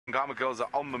Ngama girls are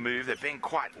on the move. They're being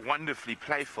quite wonderfully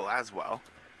playful as well.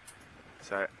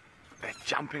 So they're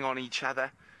jumping on each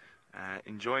other,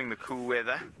 enjoying the cool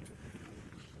weather.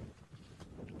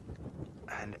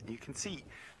 And you can see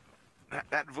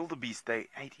that wildebeest they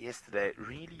ate yesterday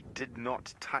really did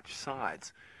not touch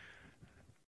sides.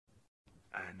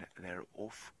 And they're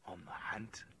off on the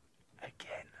hunt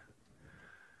again.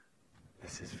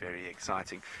 This is very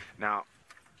exciting. Now,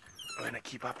 we're going to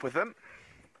keep up with them.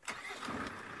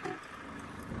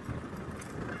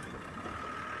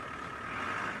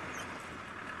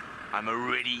 I'm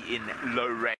already in low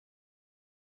range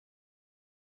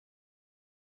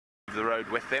of the road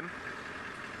with them,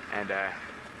 and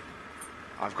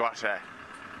I've got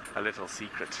a little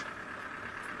secret.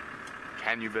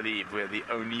 Can you believe we're the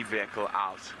only vehicle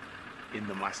out in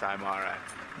the Masai Mara?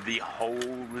 The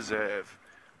whole reserve,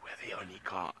 we're the only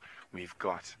car. We've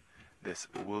got this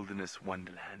wilderness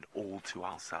wonderland all to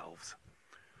ourselves.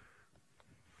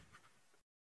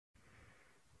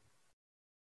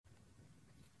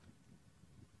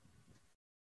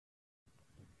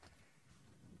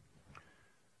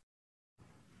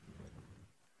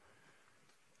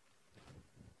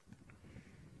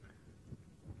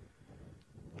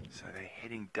 So they're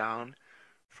heading down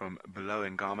from below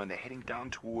Ngama, and they're heading down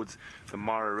towards the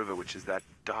Mara River, which is that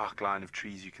dark line of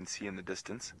trees you can see in the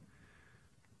distance.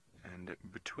 And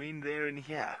between there and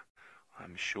here,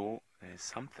 I'm sure there's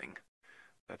something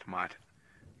that might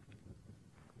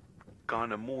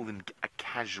garner more than a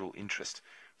casual interest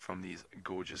from these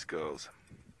gorgeous girls.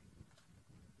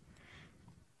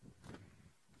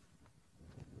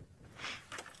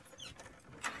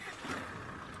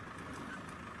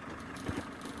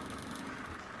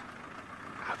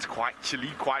 It's quite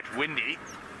chilly, quite windy,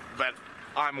 but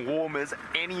I'm warm as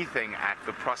anything at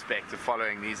the prospect of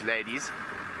following these ladies.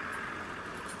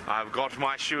 I've got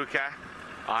my shuka.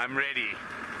 I'm ready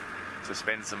to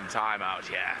spend some time out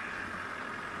here.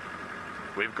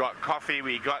 We've got coffee,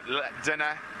 we got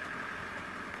dinner,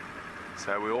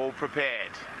 so we're all prepared.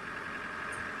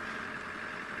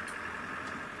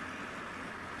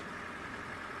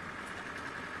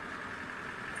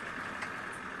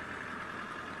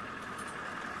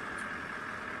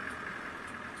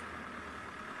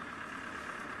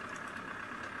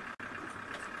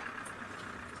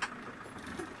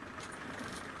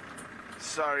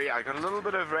 Sorry, I got a little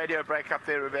bit of radio break up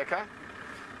there, Rebecca.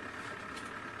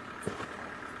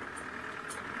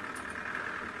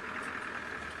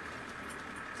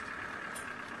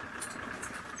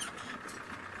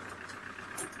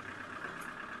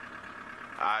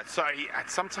 Sorry,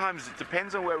 sometimes it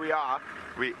depends on where we are.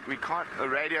 We can't, the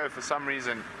radio for some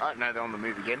reason, oh no, they're on the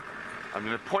move again. I'm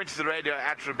going to point the radio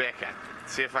at Rebecca,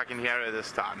 see if I can hear her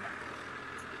this time.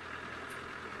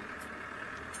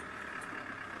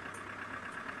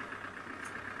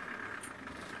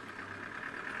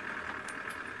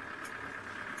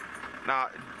 Now,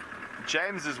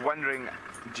 James is wondering,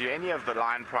 do any of the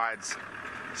lion prides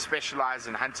specialize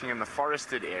in hunting in the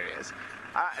forested areas?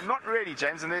 Not really,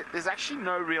 James, and there's actually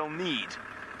no real need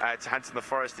to hunt in the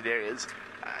forested areas.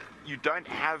 You don't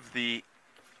have the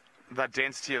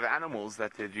density of animals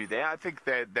that they do there. I think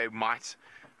they might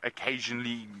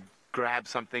occasionally grab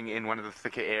something in one of the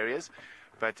thicker areas,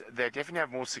 but they definitely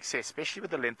have more success, especially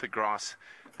with the length of grass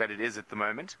that it is at the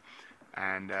moment.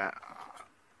 And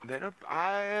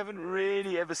I haven't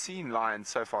really ever seen lions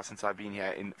so far since I've been here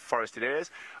in forested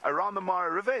areas. Around the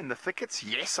Mara River, in the thickets,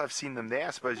 yes, I've seen them there. I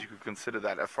suppose you could consider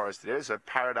that a forested area. So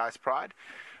paradise pride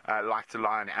like to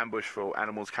lie in ambush for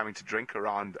animals coming to drink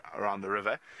around the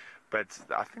river. But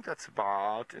I think that's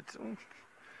about it.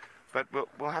 But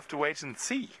we'll have to wait and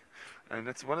see. And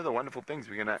that's one of the wonderful things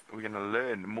we're gonna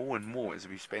learn more and more as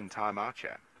we spend time out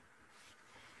here.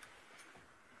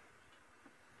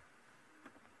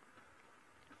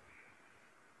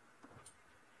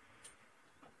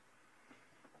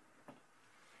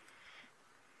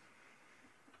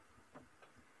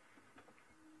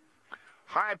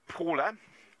 Hi, Paula.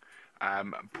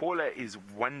 Paula is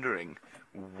wondering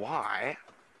why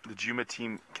the Djuma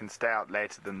team can stay out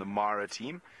later than the Mara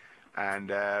team, and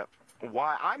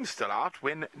why I'm still out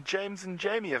when James and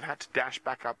Jamie have had to dash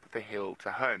back up the hill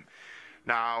to home.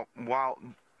 Now, while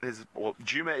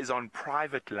Djuma is on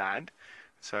private land,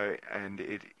 so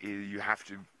you have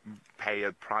to pay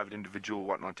a private individual or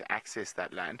whatnot to access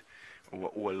that land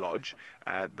or a lodge.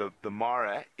 The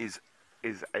Mara is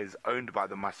owned by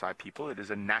the Maasai people. It is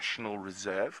a national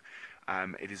reserve.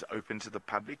 It is open to the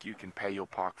public. You can pay your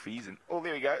park fees, and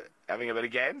there we go, having a bit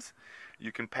of games.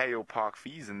 You can pay your park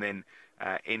fees and then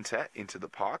enter into the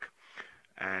park.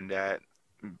 And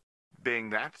being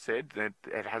that said, that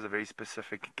it has a very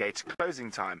specific gate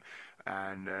closing time,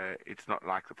 and it's not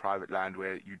like the private land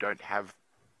where you don't have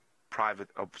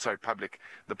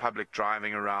the public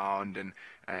driving around, and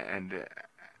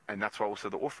that's why also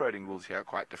the off-roading rules here are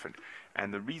quite different.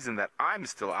 And the reason that I'm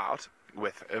still out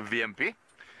with a VMP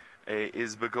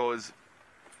is because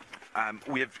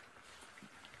we have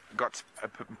got a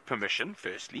permission,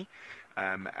 firstly,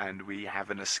 and we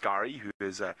have an Askari who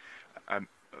is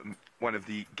one of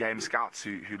the game scouts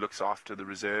who looks after the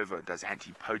reserve, does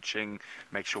anti-poaching,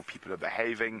 makes sure people are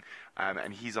behaving,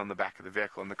 and he's on the back of the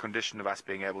vehicle. And the condition of us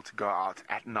being able to go out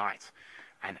at night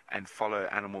and follow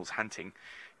animals hunting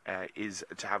is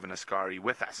to have an Askari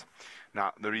with us.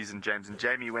 Now, the reason James and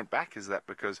Jamie went back is that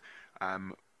because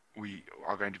we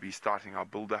are going to be starting our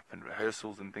build-up and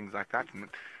rehearsals and things like that,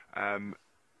 and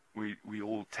we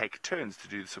all take turns to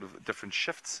do sort of different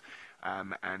shifts,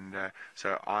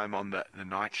 so I'm on the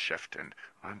night shift, and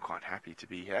I'm quite happy to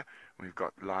be here. We've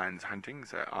got lions hunting,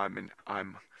 so I'm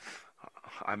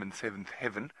in seventh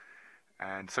heaven,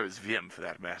 and so is Wiem for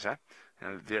that matter.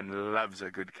 Wiem loves a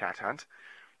good cat hunt,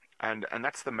 and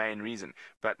that's the main reason.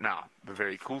 But now the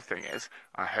very cool thing is,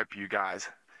 I hope you guys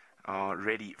are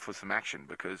ready for some action,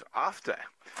 because after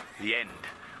the end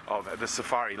of the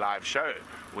Safari Live show,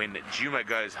 when Djuma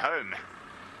goes home,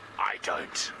 I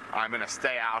don't. I'm going to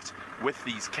stay out with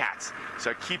these cats.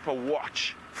 So keep a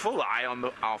full eye on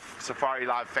our Safari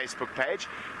Live Facebook page,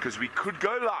 because we could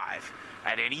go live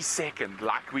at any second,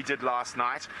 like we did last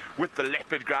night, with the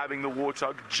leopard grabbing the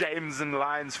warthog, James and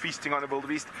lions feasting on a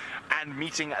wildebeest, and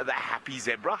meeting the happy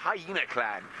zebra hyena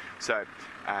clan. So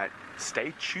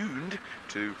stay tuned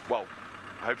to, well,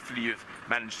 hopefully you've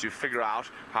managed to figure out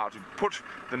how to put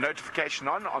the notification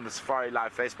on the Safari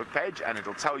Live Facebook page, and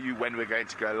it'll tell you when we're going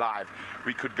to go live.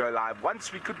 We could go live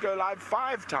once, we could go live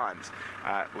 5 times.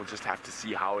 We'll just have to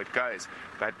see how it goes.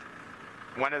 But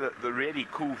one of the really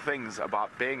cool things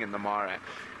about being in the Mara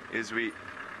is we're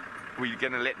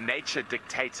going to let nature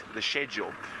dictate the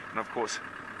schedule. And of course,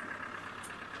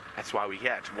 that's why we're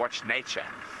here, to watch nature.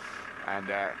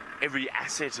 And every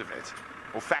asset of it,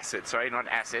 or facet, sorry, not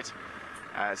asset.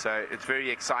 So it's very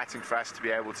exciting for us to be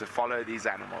able to follow these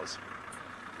animals.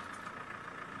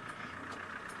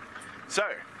 So,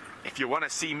 if you want to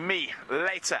see me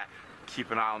later,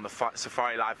 keep an eye on the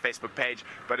Safari Live Facebook page.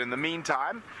 But in the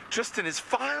meantime, Tristan is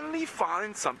finally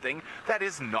found something that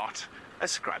is not a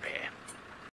scrub hare.